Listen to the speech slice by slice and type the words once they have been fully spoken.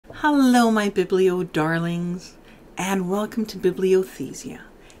Hello, my Biblio darlings, and welcome to Bibliothesia.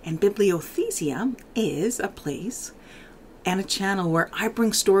 And Bibliothesia is a place and a channel where I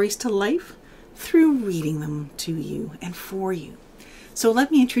bring stories to life through reading them to you and for you. So let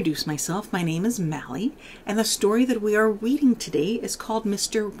me introduce myself. My name is Mally, and the story that we are reading today is called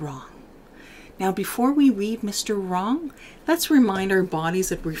Mr. Wrong. Now, before we read Mr. Wrong, let's remind our bodies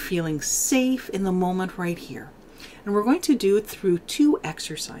that we're feeling safe in the moment right here. And we're going to do it through two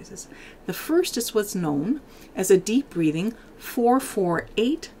exercises. The first is what's known as a deep breathing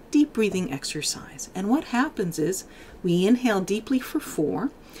 4-4-8 deep breathing exercise. And what happens is we inhale deeply for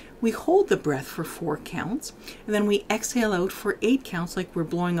 4, we hold the breath for 4 counts, and then we exhale out for 8 counts like we're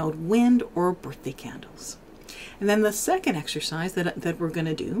blowing out wind or birthday candles. And then the second exercise that we're going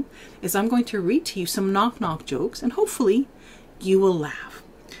to do is I'm going to read to you some knock-knock jokes, and hopefully you will laugh.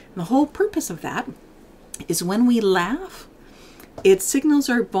 And the whole purpose of that is when we laugh, it signals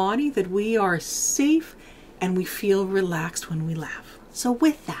our body that we are safe and we feel relaxed when we laugh. So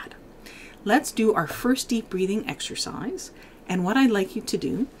with that, let's do our first deep breathing exercise. And what I'd like you to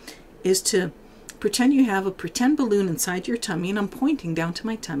do is to pretend you have a pretend balloon inside your tummy, and I'm pointing down to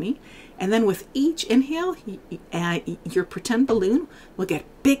my tummy. And then with each inhale, your pretend balloon will get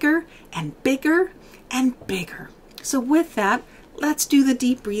bigger and bigger and bigger. So with that, let's do the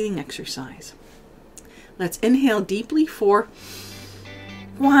deep breathing exercise. Let's inhale deeply for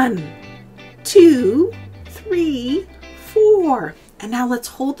 1, 2, 3, 4. And now let's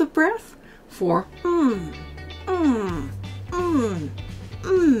hold the breath for And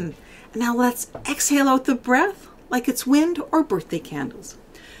now let's exhale out the breath like it's wind or birthday candles.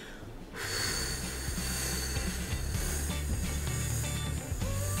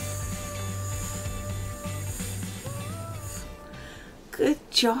 Good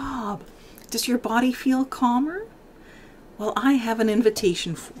job. Does your body feel calmer? Well, I have an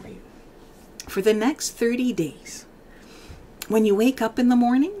invitation for you. For the next 30 days, when you wake up in the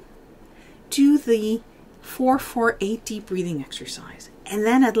morning, do the 4-4-8 deep breathing exercise. And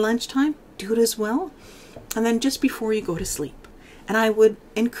then at lunchtime, do it as well. And then just before you go to sleep. And I would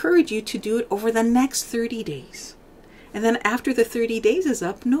encourage you to do it over the next 30 days. And then after the 30 days is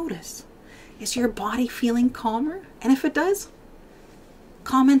up, notice, is your body feeling calmer? And if it does,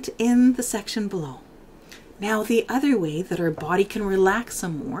 comment in the section below. Now, the other way that our body can relax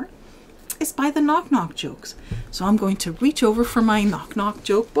some more is by the knock-knock jokes. So I'm going to reach over for my knock-knock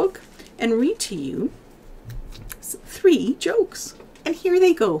joke book and read to you 3 jokes. And here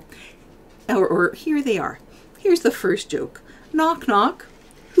they go. Or here they are. Here's the first joke. Knock, knock.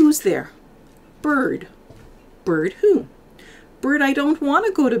 Who's there? Bird. Bird who? Bird, I don't want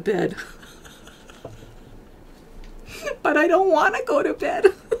to go to bed. But I don't want to go to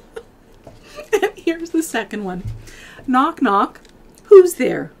bed. And here's the second one. Knock, knock. Who's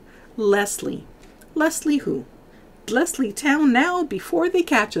there? Leslie. Leslie who? Leslie town now before they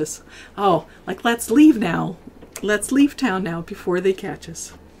catch us. Oh, like let's leave now. Let's leave town now before they catch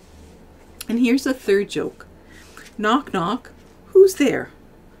us. And here's a third joke. Knock, knock. Who's there?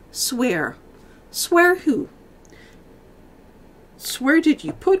 Swear. Swear who? Where did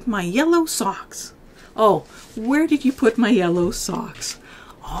you put my yellow socks? Oh, where did you put my yellow socks?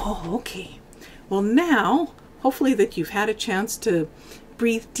 Oh, okay. Well, now, hopefully that you've had a chance to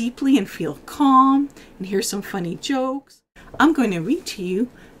breathe deeply and feel calm and hear some funny jokes. I'm going to read to you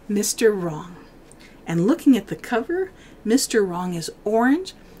Mr. Wrong. And looking at the cover, Mr. Wrong is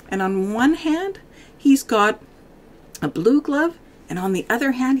orange, and on one hand, he's got a blue glove, and on the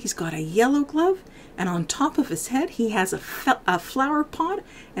other hand, he's got a yellow glove, and on top of his head, he has a flower pot,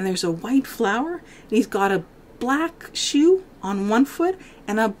 and there's a white flower, and he's got a black shoe on one foot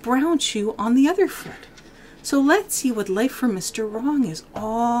and a brown shoe on the other foot. So let's see what life for Mr. Wrong is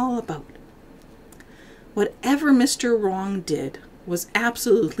all about. Whatever Mr. Wrong did was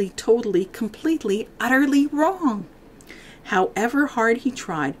absolutely, totally, completely, utterly wrong. However hard he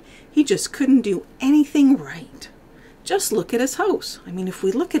tried, he just couldn't do anything right. Just look at his house. I mean, if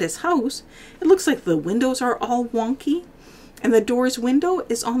we look at his house, it looks like the windows are all wonky, and the door's window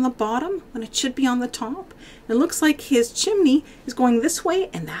is on the bottom when it should be on the top. It looks like his chimney is going this way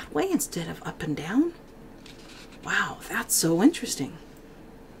and that way instead of up and down. Wow, that's so interesting.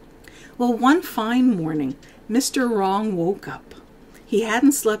 Well, one fine morning, Mr. Wrong woke up. He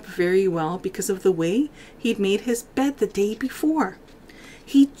hadn't slept very well because of the way he'd made his bed the day before.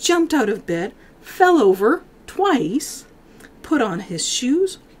 He jumped out of bed, fell over twice, put on his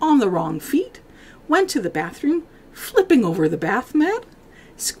shoes on the wrong feet, went to the bathroom, flipping over the bath mat,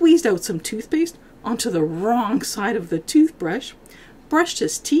 squeezed out some toothpaste onto the wrong side of the toothbrush, brushed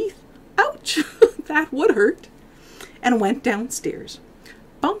his teeth, ouch, that would hurt, and went downstairs.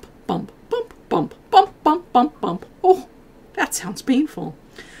 Bump, bump, bump. Oh, that sounds painful.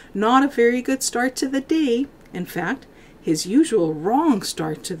 Not a very good start to the day. In fact, his usual wrong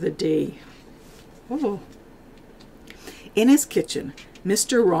start to the day. Oh. In his kitchen,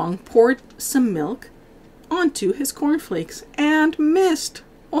 Mr. Wrong poured some milk onto his cornflakes and missed.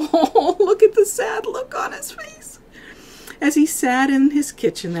 Oh, look at the sad look on his face. As he sat in his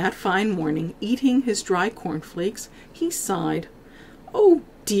kitchen that fine morning, eating his dry cornflakes, he sighed. Oh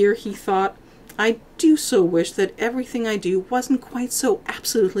dear, he thought, I do so wish that everything I do wasn't quite so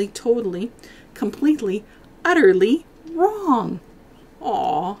absolutely, totally, completely, utterly wrong.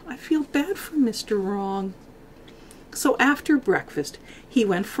 Aw, I feel bad for Mr. Wrong. So after breakfast, he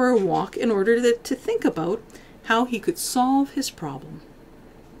went for a walk in order to think about how he could solve his problem.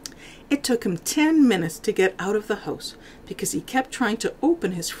 It took him 10 minutes to get out of the house because he kept trying to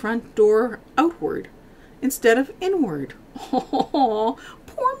open his front door outward instead of inward. Oh,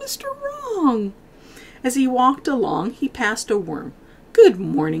 poor Mr. Wrong. As he walked along, he passed a worm. Good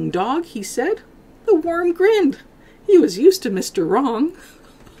morning, dog, he said. The worm grinned. He was used to Mr. Wrong.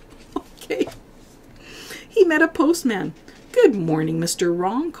 Okay. He met a postman. Good morning, Mr.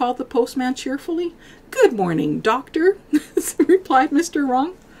 Wrong, called the postman cheerfully. Good morning, doctor, replied Mr.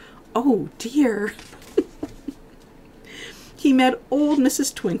 Wrong. Oh, dear. He met old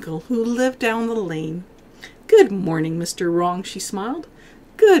Mrs. Twinkle, who lived down the lane. Good morning, Mr. Wrong, she smiled.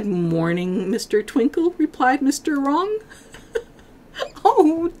 Good morning, Mr. Twinkle, replied Mr. Wrong.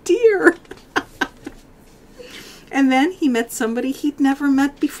 Oh, dear. And then he met somebody he'd never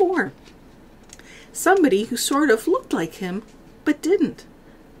met before. Somebody who sort of looked like him, but didn't.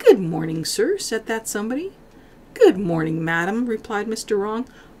 Good morning, sir, said that somebody. Good morning, madam, replied Mr. Wrong.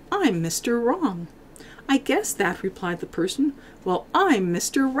 I'm Mr. Wrong. I guess that, replied the person. Well, I'm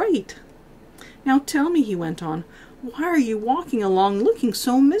Mr. Right. Now tell me, he went on, why are you walking along looking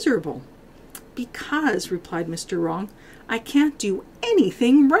so miserable? Because, replied Mr. Wrong, I can't do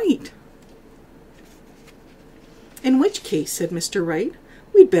anything right. In which case, said Mr. Right,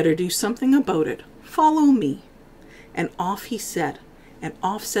 we'd better do something about it. Follow me. And off he set, and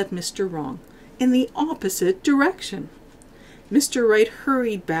off set Mr. Wrong, in the opposite direction. Mr. Right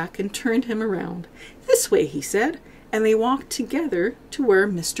hurried back and turned him around. This way, he said, and they walked together to where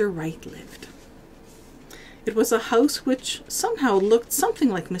Mr. Right lived. It was a house which somehow looked something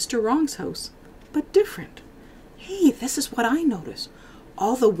like Mr. Wrong's house, but different. Hey, this is what I noticed.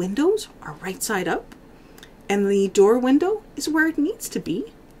 All the windows are right side up, and the door window is where it needs to be,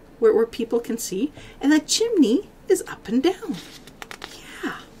 where people can see, and the chimney is up and down.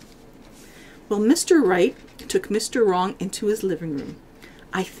 Yeah. Well, Mr. Right took Mr. Wrong into his living room.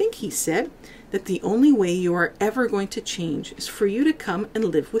 I think, he said, that the only way you are ever going to change is for you to come and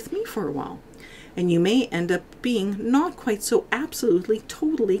live with me for a while. And you may end up being not quite so absolutely,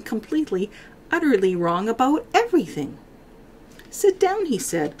 totally, completely, utterly wrong about everything. Sit down, he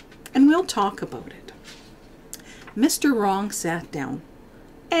said, and we'll talk about it. Mr. Wrong sat down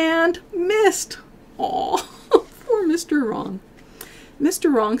and missed. Aw, poor Mr. Wrong.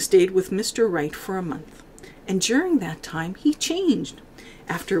 Mr. Wrong stayed with Mr. Right for a month, and during that time he changed.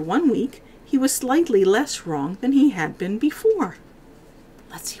 After 1 week, he was slightly less wrong than he had been before.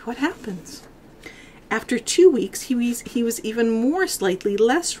 Let's see what happens. After 2 weeks, he was even more slightly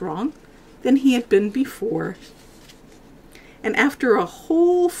less wrong than he had been before. And after a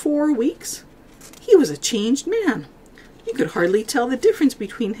whole 4 weeks, he was a changed man. You could hardly tell the difference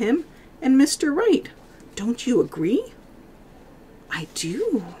between him and Mr. Right. Don't you agree? I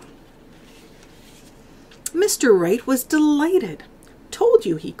do. Mr. Right was delighted. Told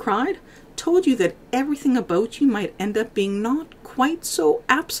you, he cried. Told you that everything about you might end up being not quite so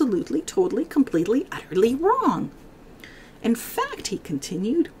absolutely, totally, completely, utterly wrong. In fact, he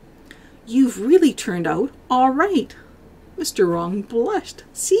continued, you've really turned out all right. Mr. Wrong blushed.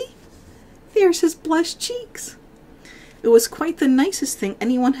 See? There's his blushed cheeks. It was quite the nicest thing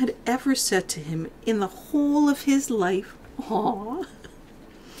anyone had ever said to him in the whole of his life. Aww.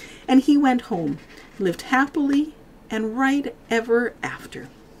 And he went home, lived happily and right ever after.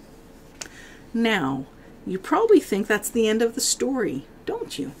 Now, you probably think that's the end of the story,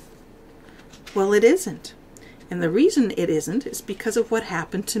 don't you? Well, it isn't. And the reason it isn't is because of what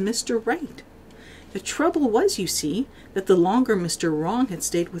happened to Mr. Right. The trouble was, you see, that the longer Mr. Wrong had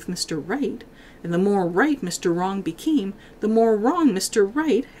stayed with Mr. Right, and the more right Mr. Wrong became, the more wrong Mr.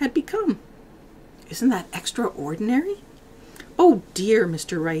 Right had become. Isn't that extraordinary? Oh dear,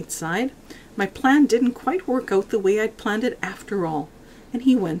 Mr. Right sighed. My plan didn't quite work out the way I'd planned it after all. And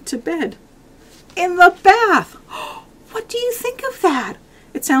he went to bed. In the bath! What do you think of that?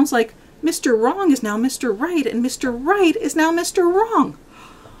 It sounds like Mr. Wrong is now Mr. Right, and Mr. Right is now Mr. Wrong.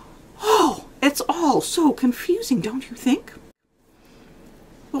 Oh, it It's all so confusing, don't you think?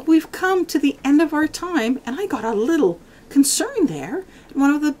 Well, we've come to the end of our time, and I got a little concerned there.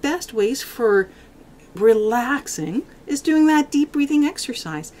 One of the best ways for relaxing is doing that deep breathing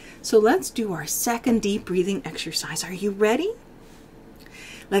exercise. So let's do our second deep breathing exercise. Are you ready?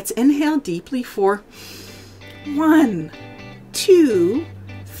 Let's inhale deeply for 1, 2,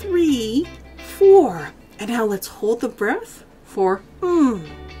 3, 4. And now let's hold the breath for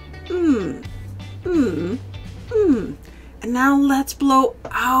And now let's blow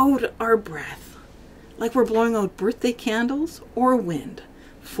out our breath like we're blowing out birthday candles or wind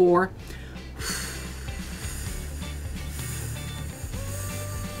for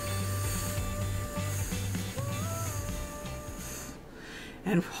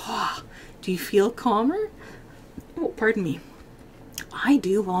and do you feel calmer? Oh, pardon me. I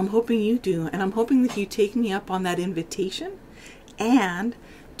do. Well, I'm hoping you do. And I'm hoping that you take me up on that invitation and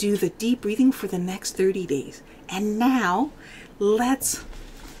do the deep breathing for the next 30 days. And now let's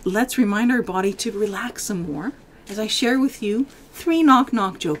remind our body to relax some more as I share with you 3 knock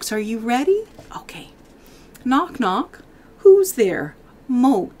knock jokes. Are you ready? Okay. Knock knock. Who's there?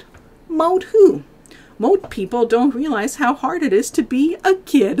 Moat. Moat who? Moat people don't realize how hard it is to be a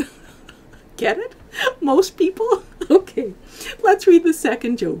kid. Get it? Most people? Okay. Let's read the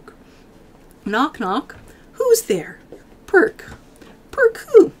second joke. Knock knock. Who's there? Perk. Perk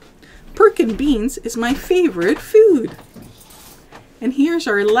who? Perk and beans is my favorite food. And here's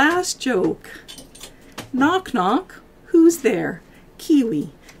our last joke. Knock knock. Who's there?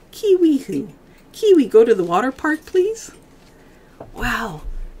 Kiwi. Kiwi who? Kiwi, go to the water park, please. Wow.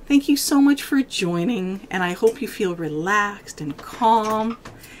 Thank you so much for joining, and I hope you feel relaxed and calm.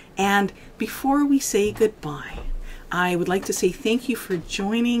 And before we say goodbye, I would like to say thank you for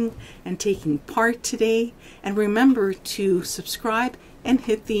joining and taking part today. And remember to subscribe and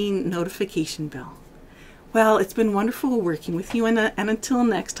hit the notification bell. Well, it's been wonderful working with you, and until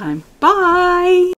next time, bye!